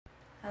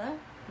Hello,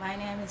 my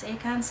name is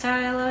Aekon Star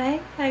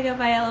Elohai. I go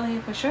by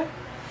Elohai for short,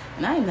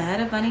 and I'm the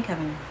head of Bunny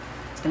Coven.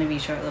 It's gonna be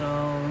short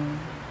little,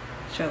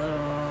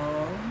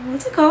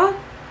 what's it called?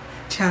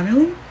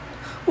 Channeling?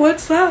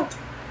 What's that?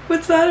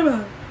 What's that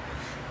about?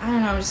 I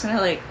don't know, I'm just gonna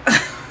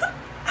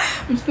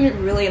I'm just gonna be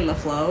really in the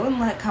flow and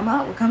let come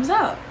out what comes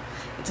out.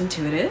 It's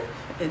intuitive,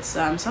 it's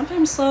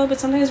sometimes slow, but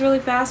sometimes really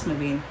fast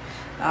moving.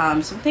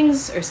 Some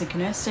things are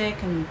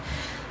synchronistic and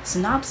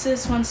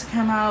synopsis wants to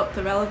come out,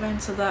 the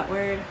relevance of that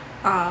word.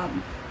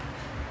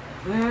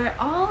 We're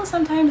all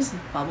sometimes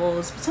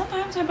bubbles, but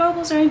sometimes our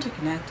bubbles are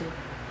interconnected.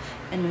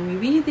 And when we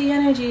read the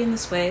energy in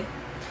this way,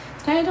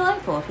 it's kind of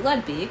delightful. If you let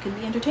it be, it can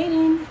be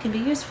entertaining, it can be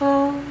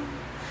useful.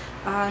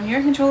 You're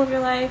in control of your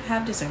life,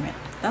 have discernment.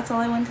 That's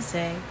all I want to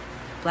say.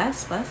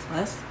 Bless, bless,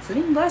 bless.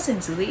 Sending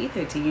blessings to the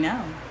ether to you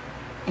now.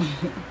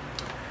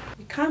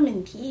 We come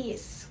in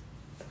peace.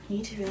 We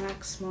need to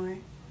relax more.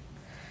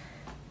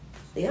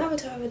 The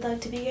avatar would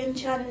like to begin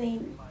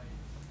channeling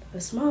a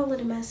small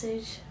little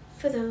message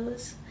for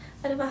those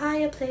out of a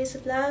higher place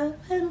of love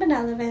and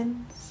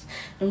benevolence.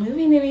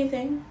 Removing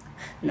anything,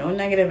 no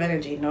negative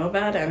energy, no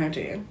bad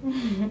energy.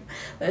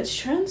 Let's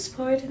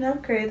transport and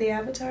upgrade the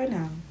avatar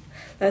now.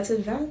 Let's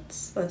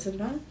advance, let's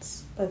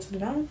advance, let's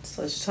advance.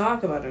 Let's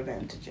talk about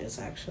advantages,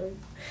 actually.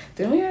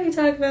 Didn't we already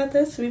talk about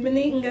this? We've been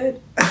eating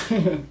good.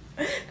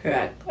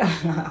 Correct.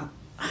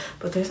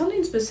 But there's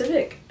something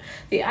specific.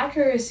 The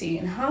accuracy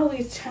and how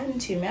we tend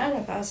to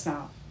manifest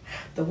now.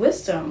 The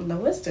wisdom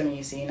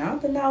you see,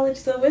 not the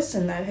knowledge, the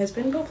wisdom that has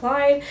been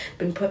applied,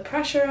 been put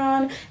pressure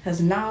on, has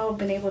now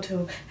been able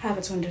to have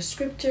its own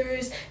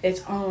descriptors,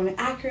 its own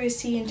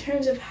accuracy in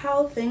terms of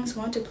how things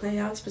want to play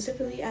out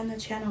specifically on the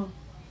channel.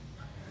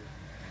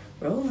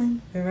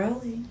 Rolling, we're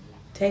rolling.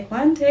 Take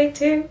one, take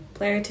two.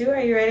 Player two, are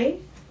you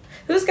ready?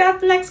 Who's got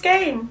the next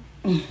game?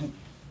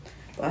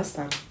 Bless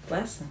them,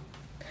 bless them.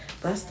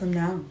 Bless them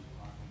now.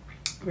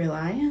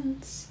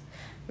 Reliance.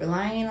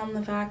 Relying on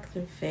the fact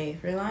of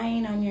faith,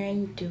 relying on your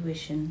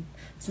intuition.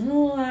 It's a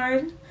little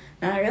hard.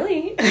 Not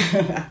really.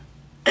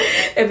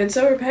 If it's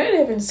so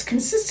repetitive and it's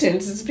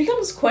consistent, it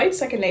becomes quite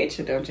second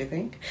nature, don't you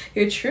think?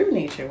 Your true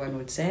nature, one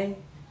would say.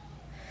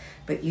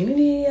 But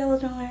Unity,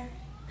 Eleanor.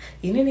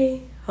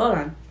 Unity. Hold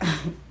on.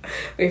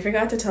 We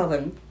forgot to tell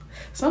them.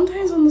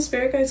 Sometimes when the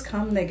spirit guides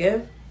come, they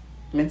give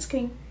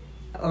Minsky,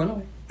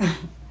 Eleanor.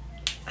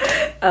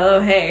 Oh,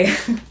 hey.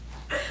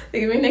 They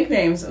give me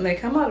nicknames and they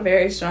come out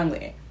very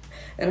strongly.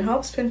 And it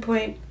helps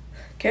pinpoint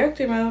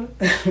character mode,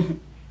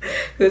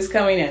 who's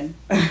coming in.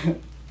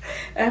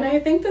 And I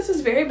think this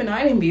is very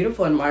benign and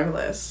beautiful and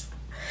marvelous.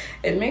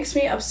 It makes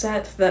me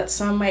upset that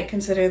some might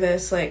consider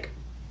this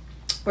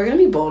we're gonna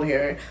be bold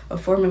here, a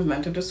form of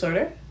mental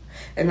disorder,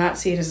 and not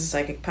see it as a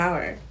psychic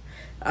power.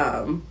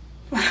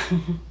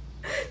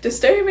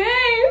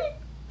 Disturbing!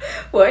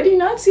 Why do you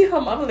not see how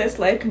marvelous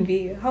life can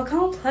be? How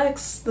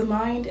complex the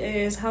mind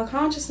is, how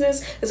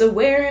consciousness is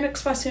aware and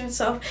expressing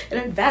itself and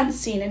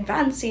advancing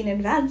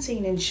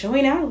and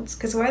showing out.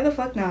 Because why the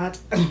fuck not?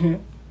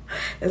 Isn't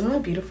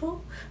that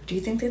beautiful? Do you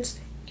think it's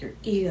your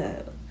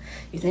ego?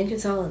 You think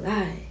it's all a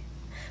lie?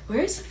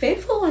 Where's the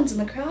faithful ones in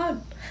the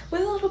crowd?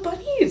 Where are the little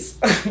bunnies?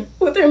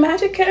 With their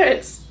magic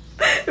carrots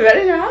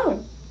running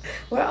around?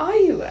 Where are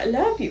you? I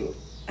love you.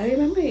 I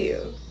remember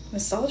you.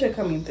 Nostalgia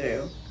coming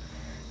through.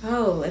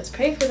 Oh, let's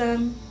pray for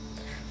them.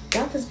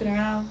 Death has been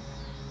around.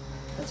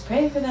 Let's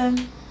pray for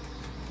them.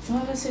 Some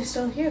of us are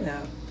still here,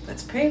 though.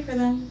 Let's pray for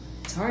them.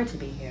 It's hard to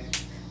be here.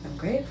 I'm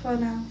grateful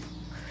now.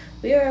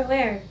 We are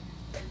aware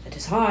that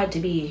it's hard to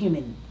be a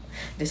human.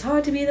 It is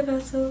hard to be the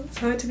vessel. It's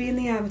hard to be in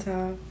the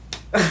avatar.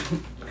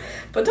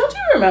 But don't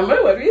you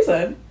remember what we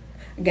said?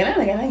 Again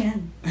and again and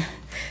again.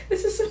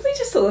 This is simply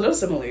just a little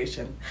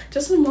simulation.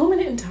 Just a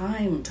moment in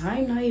time.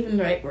 Time not even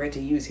the right word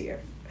to use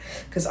here.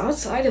 Because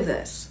outside of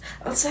this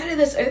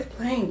earth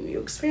plane,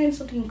 you experience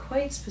something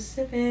quite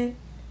specific,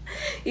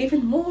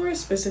 even more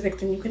specific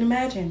than you can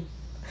imagine.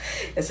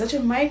 It's such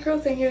a micro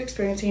thing you're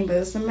experiencing, but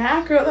it's the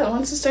macro that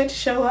wants to start to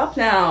show up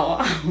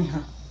now.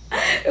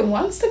 It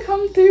wants to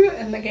come through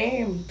in the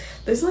game.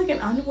 There's an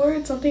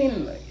unword,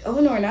 something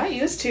Eleanor not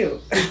used to.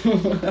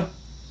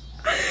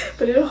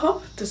 But it'll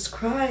help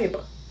describe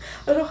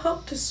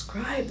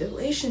the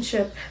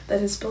relationship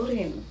that is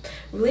building.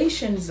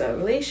 Relations though,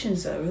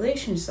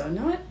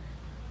 not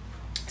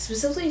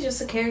specifically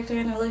just a character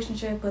in a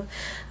relationship with,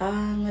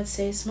 let's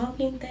say,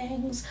 smoking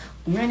things,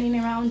 running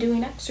around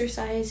doing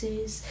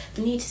exercises,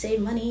 the need to save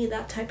money,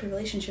 that type of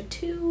relationship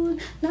too.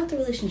 Not the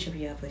relationship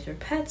you have with your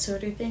pets or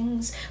other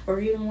things,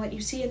 or even what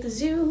you see at the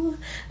zoo.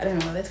 I don't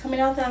know, that's coming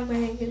out that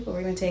way, but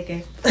we're gonna take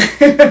it.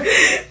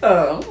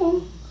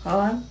 Hold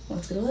on,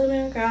 let's get a little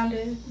bit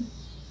grounded.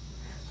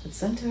 Let's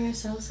center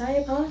ourselves. I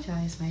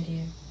apologize, my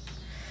dear.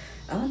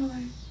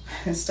 Eleanor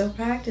is still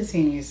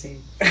practicing, you see.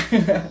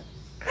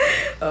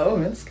 Oh,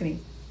 Minsky.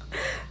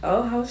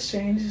 Oh, how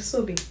strange this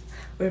will be.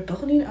 We're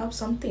building up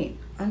something.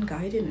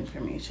 Unguided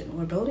information.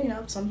 We're building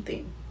up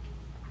something.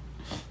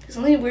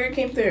 Something weird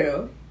came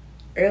through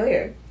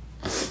earlier.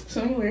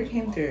 Something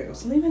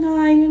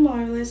benign and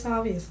marvelous,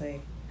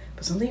 obviously.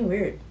 but something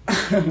weird.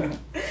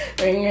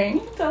 Ring,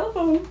 ring,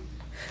 telephone.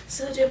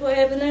 Soldier boy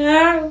up in the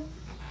air.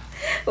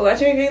 Watch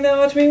me ring, then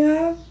watch me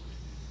go.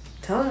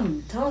 Tell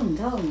him.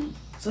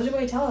 Soldier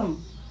boy, tell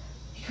him.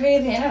 He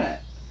created the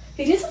internet.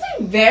 He did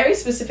something very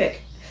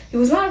specific. He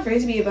was not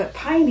afraid to be a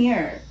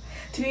pioneer,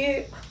 to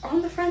be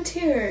on the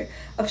frontier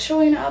of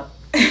showing up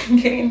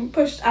and getting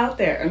pushed out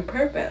there on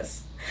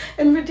purpose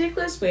in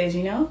ridiculous ways,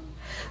 you know?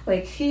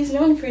 Like, he's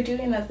known for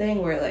doing that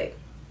thing where, like,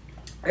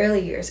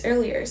 earlier.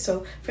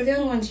 So for the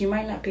young ones, you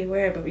might not be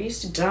aware, but we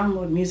used to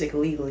download music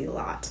illegally a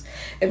lot.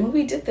 And when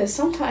we did this,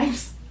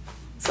 sometimes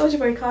Soulja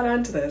Boy caught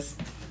on to this.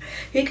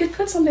 He could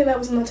put something that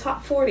was in the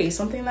top 40,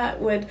 something that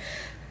would,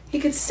 he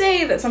could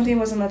say that something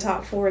was in the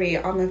top 40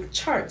 on the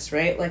charts,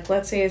 right? Like,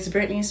 let's say it's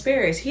Britney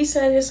Spears. He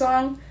said his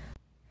song,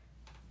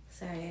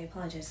 sorry, I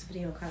apologize, the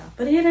video cut off.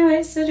 But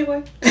anyway, Soulja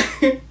Boy,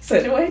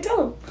 Soulja Boy,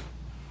 tell him.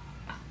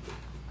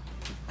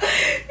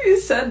 He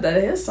said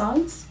that his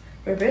songs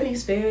were Britney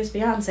Spears,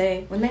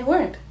 Beyonce, when they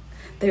weren't.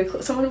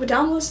 Someone would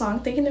download a song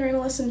thinking they were going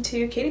to listen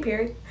to Katy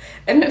Perry.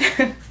 And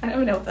I don't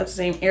even know if that's the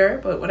same era,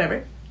 but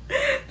whatever.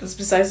 That's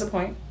besides the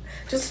point.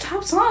 Just a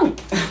top song.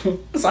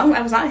 A song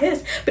that was not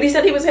his. But he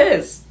said he was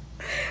his.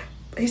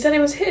 He said it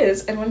was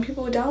his, and when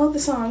people would download the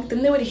song,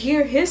 then they would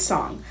hear his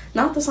song.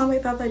 Not the song they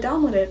thought they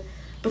downloaded.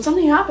 But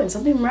something happened,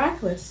 something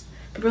miraculous.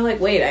 People were like,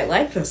 wait, I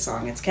like this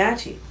song, it's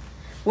catchy.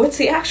 What's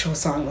the actual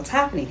song? What's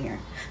happening here?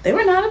 They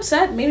were not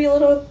upset, maybe a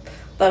little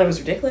thought it was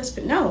ridiculous,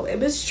 but no, it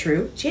was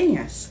true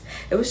genius.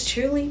 It was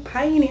truly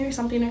pioneering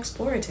something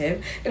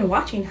explorative and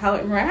watching how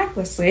it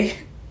miraculously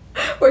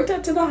worked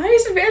out to the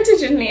highest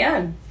advantage in the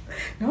end.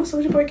 No,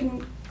 Soulja Boy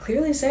can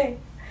clearly say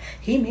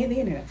he made the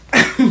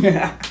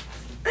internet.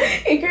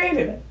 He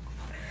created it.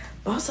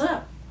 Boss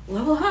up,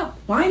 level up.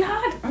 Why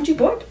not? Aren't you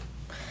bored?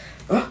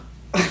 Oh.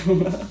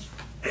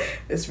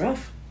 It's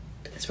rough.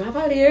 It's rough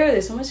out here.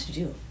 There's so much to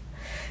do.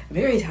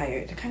 Very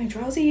tired, kind of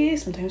drowsy,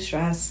 sometimes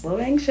stressed, a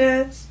little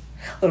anxious.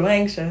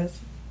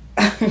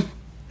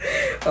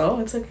 Oh,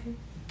 it's okay.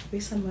 Be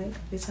sunlight.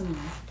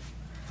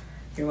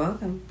 You're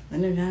welcome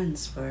in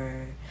advance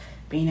for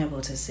being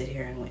able to sit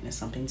here and witness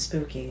something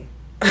spooky.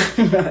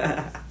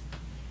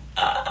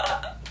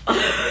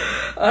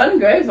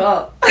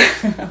 Ungrateful.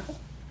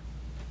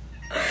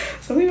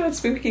 Something about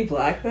Spooky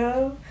Black,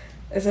 though,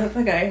 is that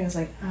the guy who's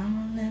like,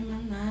 I'm gonna live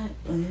my life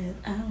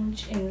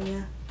without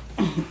you.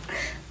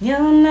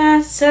 You're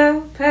not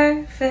so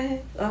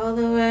perfect, all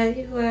the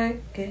way you work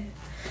it.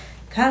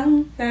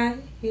 Come right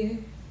here.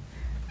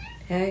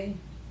 Hey,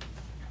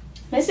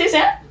 Miss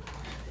Susan,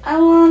 I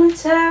wanna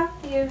tell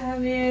you how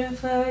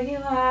beautiful you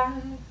are.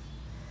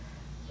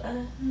 But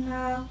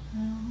no.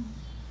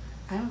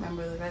 I don't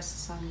remember the rest of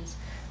the songs.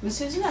 Miss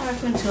Susan, I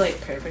happened to like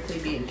perfectly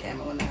be in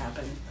camera when that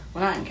happened.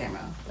 Well, not in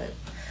camera, but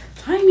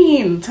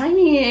timing.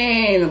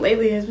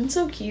 Lately has been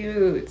so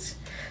cute.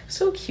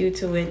 So cute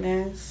to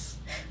witness.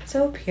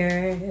 So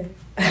pure.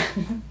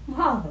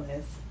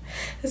 Marvelous.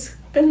 It's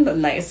been the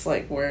nice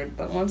like word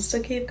that wants to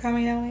keep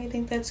coming out. I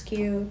think that's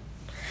cute.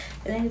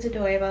 I think it's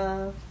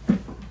adorable.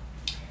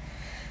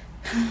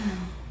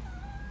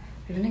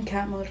 We've been in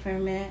cat mode for a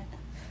minute.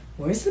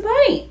 Where's the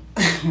bunny?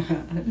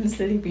 I'm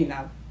sleepy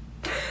now.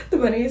 The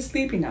bunny is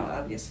sleepy now,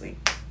 obviously.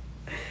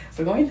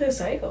 We're going through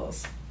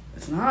cycles.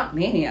 It's not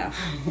mania.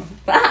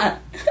 But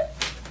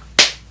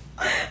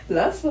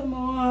lots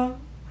more.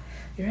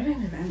 You're at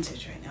an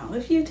advantage right now.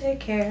 If you take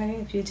care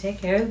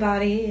of the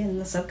body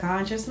and the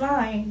subconscious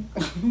mind,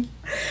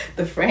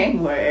 the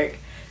framework, it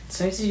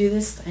starts to do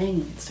this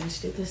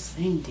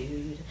thing.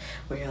 Dude.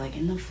 Where you're like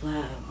in the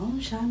flow. Om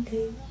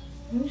Shanti.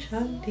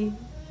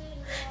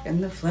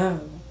 In the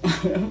flow.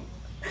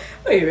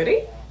 Are you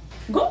ready?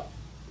 Go.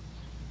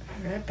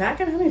 Right back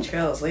at Honey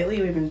Trails.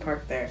 Lately we've been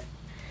parked there.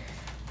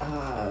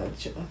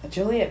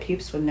 Juliet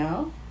peeps would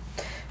know.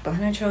 But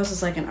Honey Trails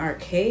is like an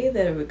arcade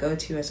that I would go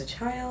to as a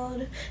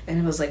child, and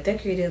it was like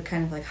decorated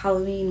kind of like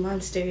Halloween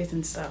monsters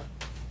and stuff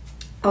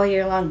all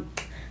year long.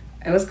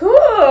 It was cool.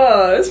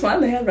 It was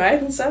fun. They had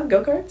rides and stuff,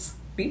 go-karts,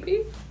 beep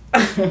beep.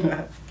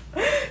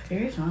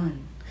 Very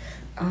fun.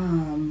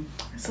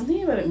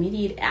 Something about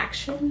immediate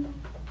action.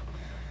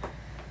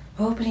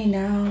 Opening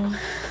now.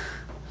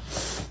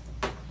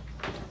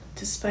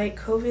 Despite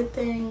COVID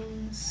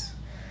things,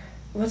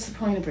 what's the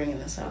point of bringing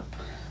this up?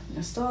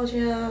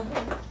 Nostalgia.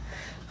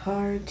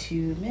 Hard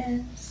to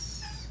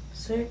miss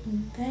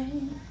certain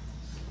things.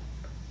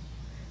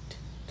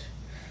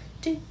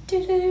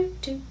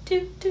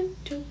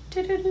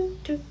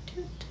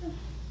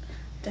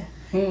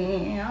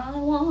 I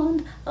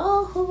want a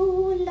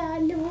whole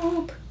lot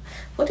loop.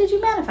 What did you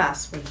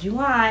manifest? What did you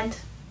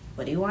want?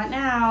 What do you want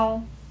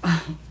now?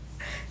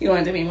 You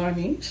want to be more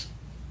niche?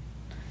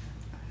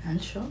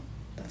 Natural?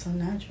 That's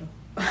unnatural.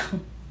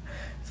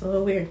 It's a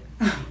little weird.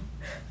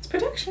 It's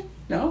protection.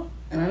 No?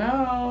 I don't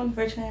know.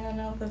 Unfortunately, I don't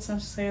know if that's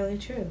necessarily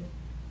true.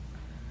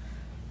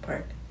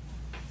 Park.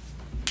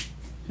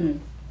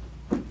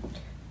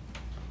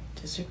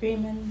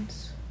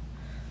 Disagreements.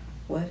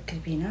 What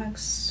could be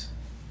next?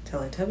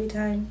 Teletubby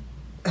time.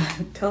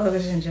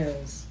 Television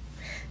shows.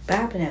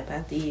 Bapping up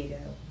at the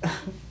ego.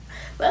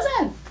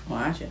 Listen.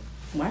 Watch it.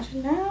 Watch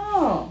it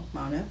now.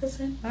 Mount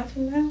Everest, watch it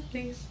now,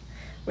 please.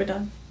 We're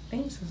done.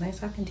 Thanks. It was nice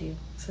talking to you.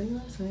 See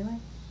you later,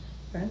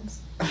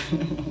 friends.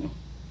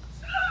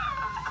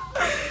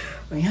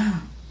 But yeah,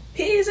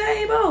 he's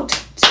able.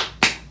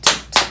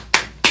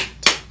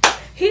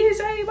 He's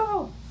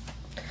able.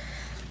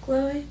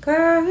 Glory,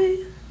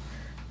 glory,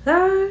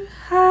 Lord,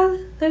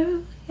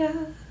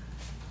 hallelujah.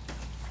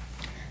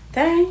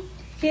 Thank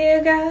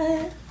you,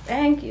 God.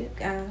 Thank you,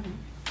 God.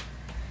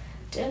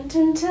 Dun,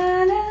 dun,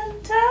 dun,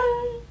 dun,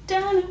 dun,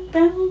 dun,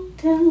 dun,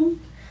 dun.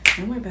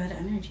 No more bad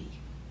energy.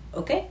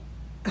 Okay?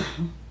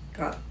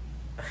 God.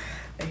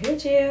 I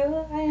heard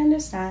you. I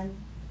understand.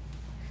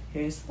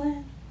 Here's the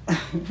plan.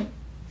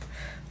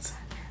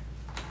 Sandman.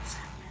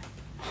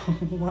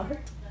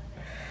 What?